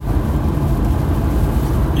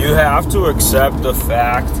You have to accept the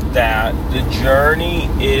fact that the journey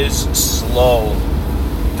is slow.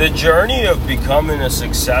 The journey of becoming a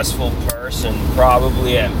successful person,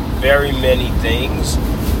 probably at very many things,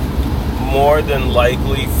 more than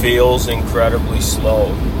likely feels incredibly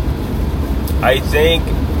slow. I think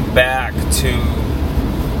back to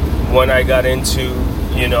when I got into,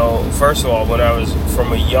 first of all, when I was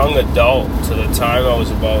from a young adult to the time I was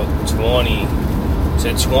about 20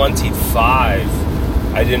 to 25,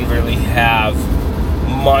 I didn't really have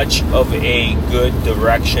much of a good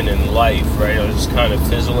direction in life, right? I was just kind of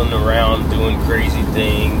fizzling around, doing crazy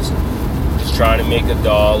things, just trying to make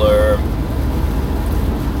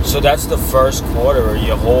 $1. So that's the first quarter of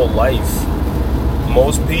your whole life.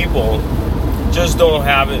 Most people just don't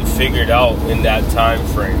have it figured out in that time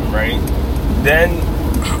frame, right? Then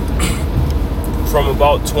from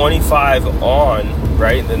about 25 on,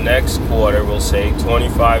 right, the next quarter, we'll say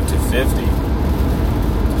 25 to 50.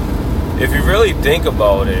 If you really think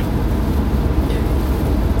about it,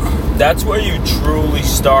 that's where you truly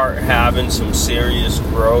start having some serious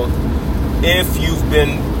growth if you've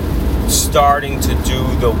been starting to do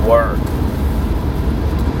the work.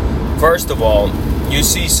 First of all, you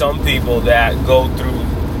see some people that go through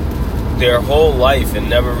their whole life and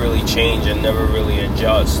never really change and never really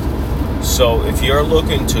adjust. So if you're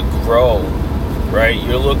looking to grow, right,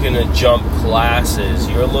 you're looking to jump classes,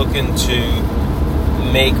 you're looking to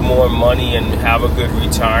make more money and have a good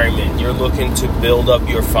retirement, you're looking to build up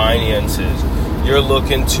your finances, you're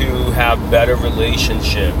looking to have better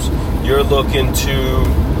relationships, you're looking to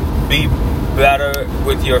be better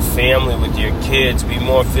with your family, with your kids, be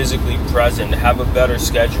more physically present, have a better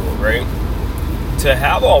schedule, right? To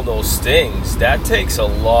have all those things, that takes a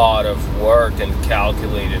lot of work and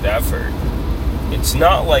calculated effort. It's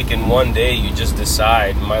not like in one day you just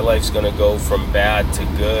decide my life's going to go from bad to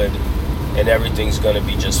good and everything's going to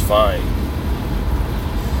be just fine.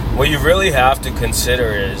 What you really have to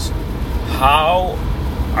consider is, how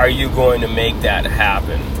are you going to make that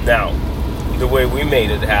happen? Now, the way we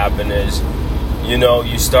made it happen is,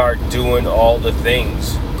 you start doing all the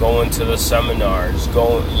things, going to the seminars,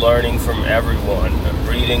 learning from everyone,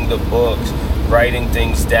 reading the books, writing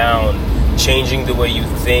things down, changing the way you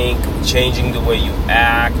think, changing the way you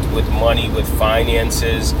act with money, with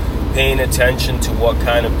finances, paying attention to what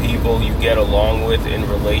kind of people you get along with in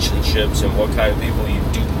relationships and what kind of people you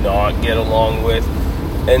do not get along with,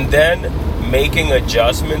 and then making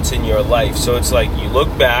adjustments in your life. So it's like you look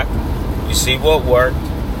back, you see what worked,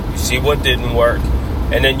 you see what didn't work,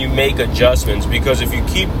 and then you make adjustments. Because if you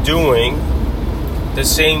keep doing the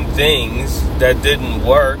same things that didn't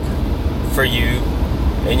work for you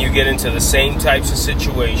and you get into the same types of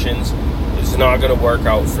situations, it's not going to work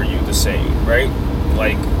out for you the same, right?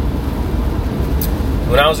 Like,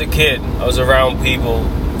 when I was a kid, I was around people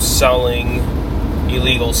selling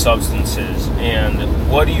illegal substances,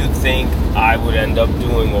 and what do you think I would end up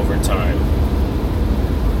doing over time?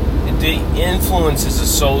 The influences are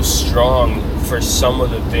so strong for some of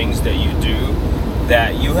the things that you do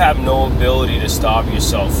that you have no ability to stop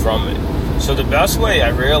yourself from it. So the best way I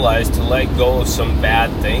realized to let go of some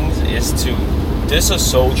bad things is to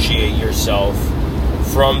disassociate yourself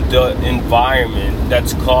from the environment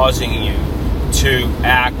that's causing you to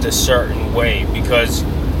act a certain way, because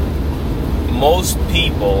most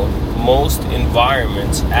people, most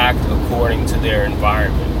environments act according to their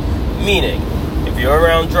environment. Meaning, if you're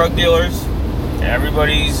around drug dealers,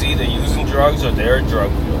 everybody's either using drugs or they're a drug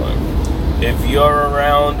dealer. If you're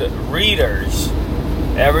around readers,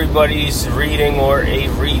 everybody's reading or a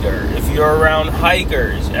reader. If you're around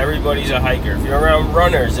hikers, everybody's a hiker. If you're around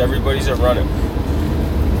runners, everybody's a runner.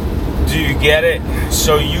 Do you get it?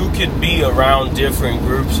 So you could be around different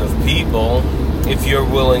groups of people if you're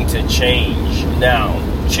willing to change. Now,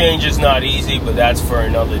 change is not easy, but that's for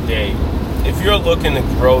another day. If you're looking to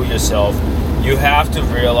grow yourself, you have to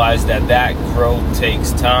realize that growth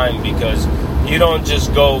takes time, because you don't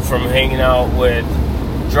just go from hanging out with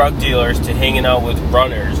drug dealers to hanging out with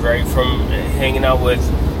runners, right? From hanging out with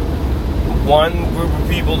one group of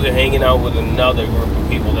people to hanging out with another group of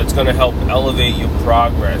people. That's going to help elevate your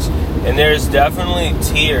progress. And there's definitely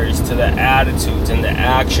tiers to the attitudes and the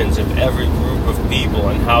actions of every group of people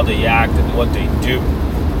and how they act and what they do.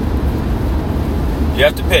 You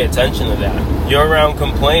have to pay attention to that. You're around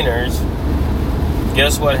complainers,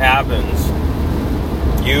 guess what happens?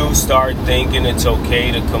 You start thinking it's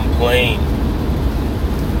okay to complain,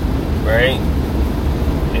 right?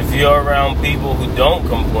 If you're around people who don't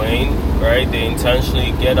complain, right, they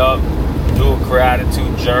intentionally get up, do a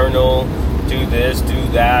gratitude journal, do this, do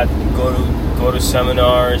that, go to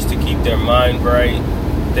seminars to keep their mind bright,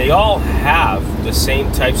 they all have the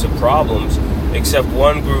same types of problems, except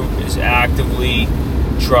one group is actively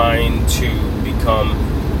trying to become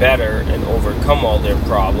better and overcome all their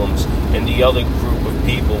problems, and the other group of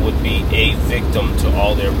people would be a victim to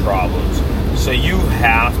all their problems. So you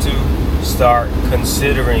have to start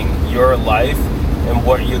considering your life and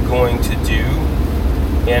what you're going to do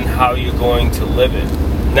and how you're going to live it.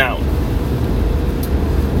 Now,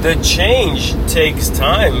 the change takes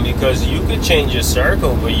time, because you could change your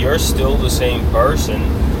circle, but you're still the same person.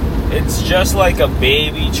 It's just like a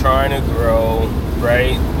baby trying to grow,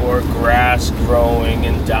 right? Or grass growing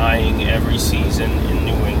and dying every season in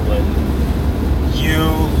New England.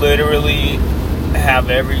 You literally have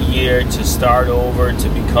every year to start over, to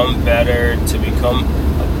become better, to become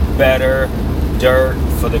a better dirt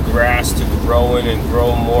for the grass to grow in and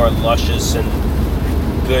grow more luscious and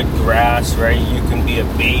good grass, right? You can be a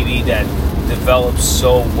baby that develops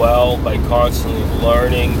so well by constantly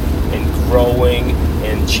learning and growing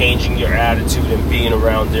and changing your attitude and being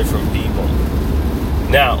around different people.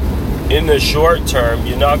 Now, in the short term,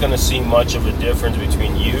 you're not going to see much of a difference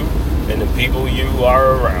between you and the people you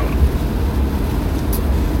are around,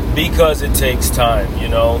 because it takes time. You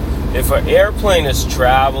know, if an airplane is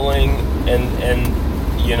traveling and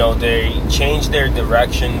you know, they change their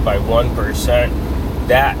direction by 1%,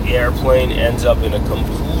 that airplane ends up in a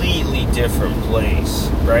completely different place,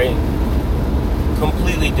 right?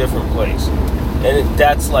 Completely different place. And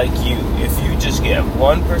that's like you. If you just get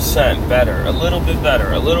 1% better, a little bit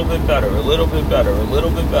better, a little bit better, a little bit better, a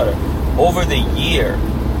little bit better, over the year,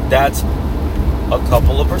 that's a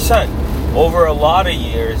couple of percent. Over a lot of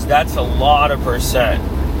years, that's a lot of percent.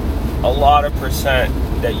 A lot of percent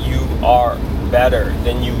that you are better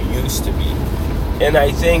than you used to be. And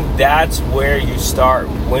I think that's where you start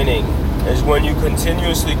winning, is when you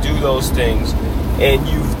continuously do those things and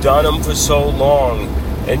you've done them for so long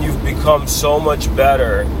and you've become so much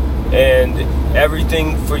better and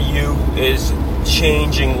everything for you is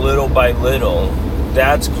changing little by little.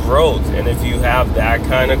 That's growth. And if you have that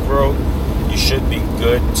kind of growth, you should be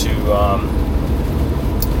good to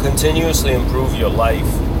continuously improve your life.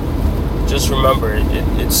 Just remember,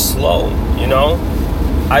 it's slow, you know?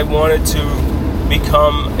 I wanted to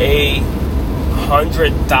become a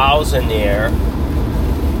 100,000-aire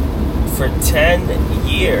for 10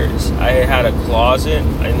 years. I had a closet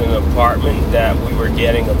in an apartment that we were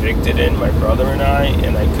getting evicted in, my brother and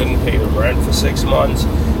I couldn't pay the rent for 6 months.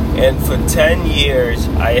 And for 10 years,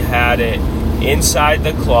 I had it inside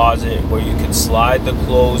the closet where you could slide the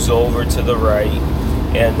clothes over to the right,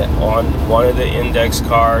 and on one of the index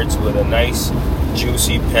cards with a nice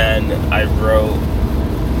juicy pen, I wrote,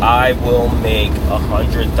 I will make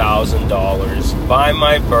 $100,000 by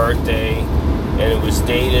my birthday, and it was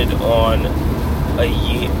dated on a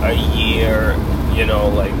year, you know,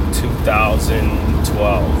 like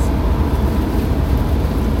 2012.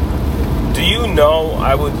 Do you know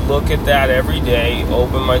I would look at that every day,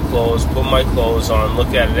 open my clothes, put my clothes on,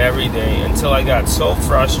 look at it every day until I got so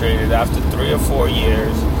frustrated after 3 or 4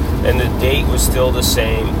 years, and the date was still the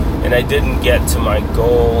same, and I didn't get to my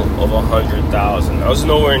goal of $100,000. I was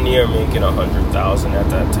nowhere near making $100,000 at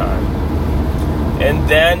that time. And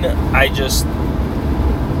then I just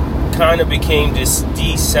kind of became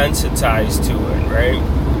desensitized to it, right?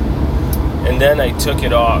 And then I took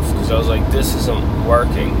it off because I was like, this isn't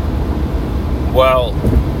working. Well,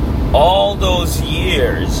 all those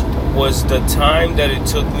years was the time that it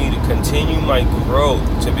took me to continue my growth,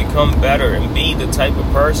 to become better and be the type of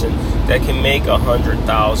person that can make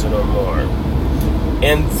 $100,000 or more.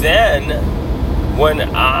 And then when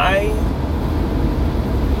I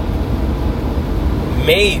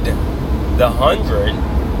made the 100,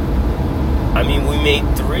 I mean, we made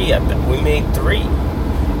 3 at that. We made 3,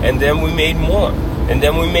 and then we made more, and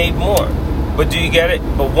then we made more. But do you get it?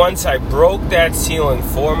 But once I broke that ceiling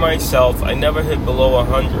for myself, I never hit below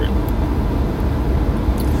 100.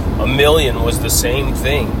 $1 million was the same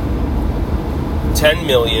thing. 10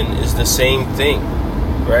 million is the same thing,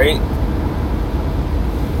 right?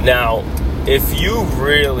 Now, if you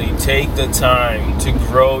really take the time to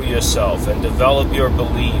grow yourself and develop your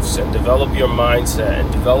beliefs and develop your mindset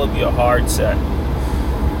and develop your heart set,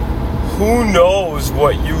 who knows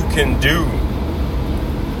what you can do?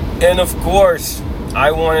 And of course,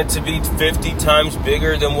 I wanted to be 50 times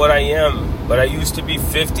bigger than what I am, but I used to be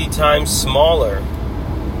 50 times smaller.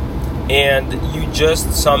 And you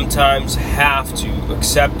just sometimes have to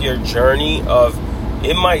accept your journey of,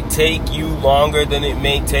 it might take you longer than it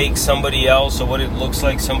may take somebody else, or what it looks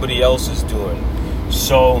like somebody else is doing.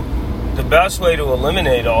 So the best way to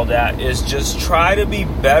eliminate all that is just try to be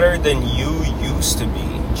better than you used to be.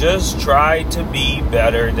 Just try to be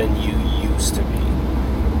better than you used to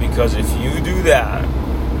be. Because if you do that,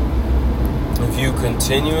 if you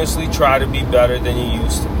continuously try to be better than you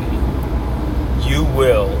used to be, you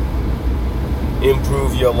will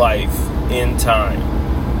improve your life in time.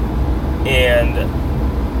 And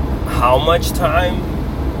how much time?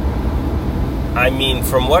 I mean,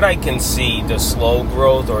 from what I can see, the slow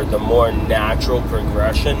growth or the more natural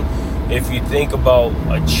progression, if you think about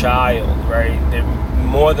a child, right, they're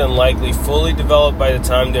more than likely fully developed by the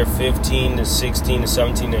time they're 15 to 16 to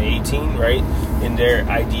 17 to 18, right, in their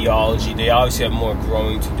ideology. They obviously have more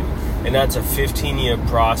growing to do. And that's a 15-year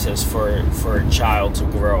process for a child to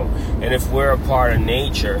grow. And if we're a part of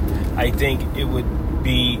nature, I think it would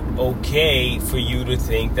be okay for you to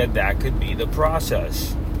think that that could be the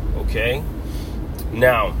process, okay?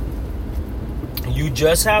 Now, you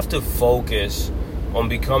just have to focus on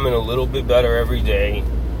becoming a little bit better every day,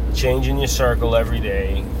 changing your circle every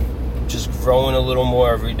day, just growing a little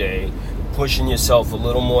more every day, pushing yourself a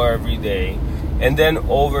little more every day. And then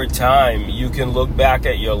over time, you can look back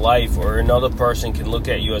at your life, or another person can look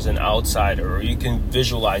at you as an outsider, or you can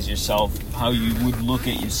visualize yourself, how you would look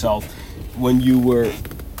at yourself when you were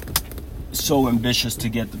so ambitious to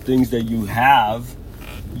get the things that you have.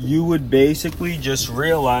 You would basically just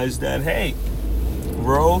realize that, hey,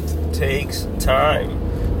 growth takes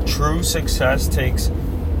time. True success takes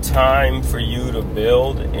time for you to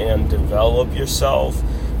build and develop yourself.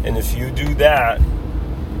 And if you do that,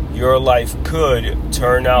 your life could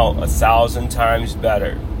turn out 1,000 times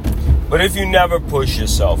better. But if you never push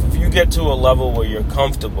yourself, if you get to a level where you're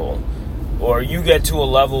comfortable, or you get to a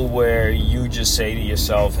level where you just say to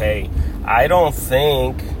yourself, hey, I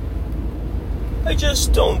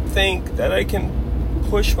just don't think that I can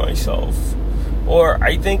push myself, or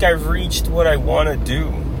I think I've reached what I want to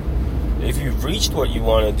do. If you've reached what you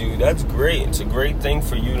want to do, that's great. It's a great thing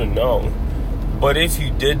for you to know. But if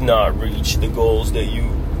you did not reach the goals that you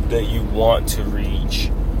want to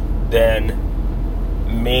reach, then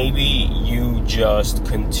maybe you just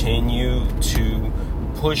continue to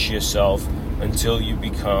push yourself until you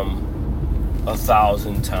become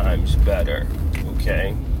 1,000 times better,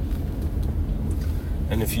 okay?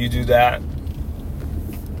 And if you do that,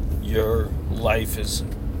 your life is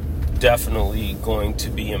definitely going to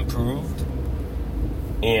be improved,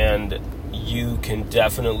 and you can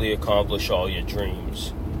definitely accomplish all your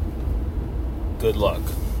dreams. Good luck.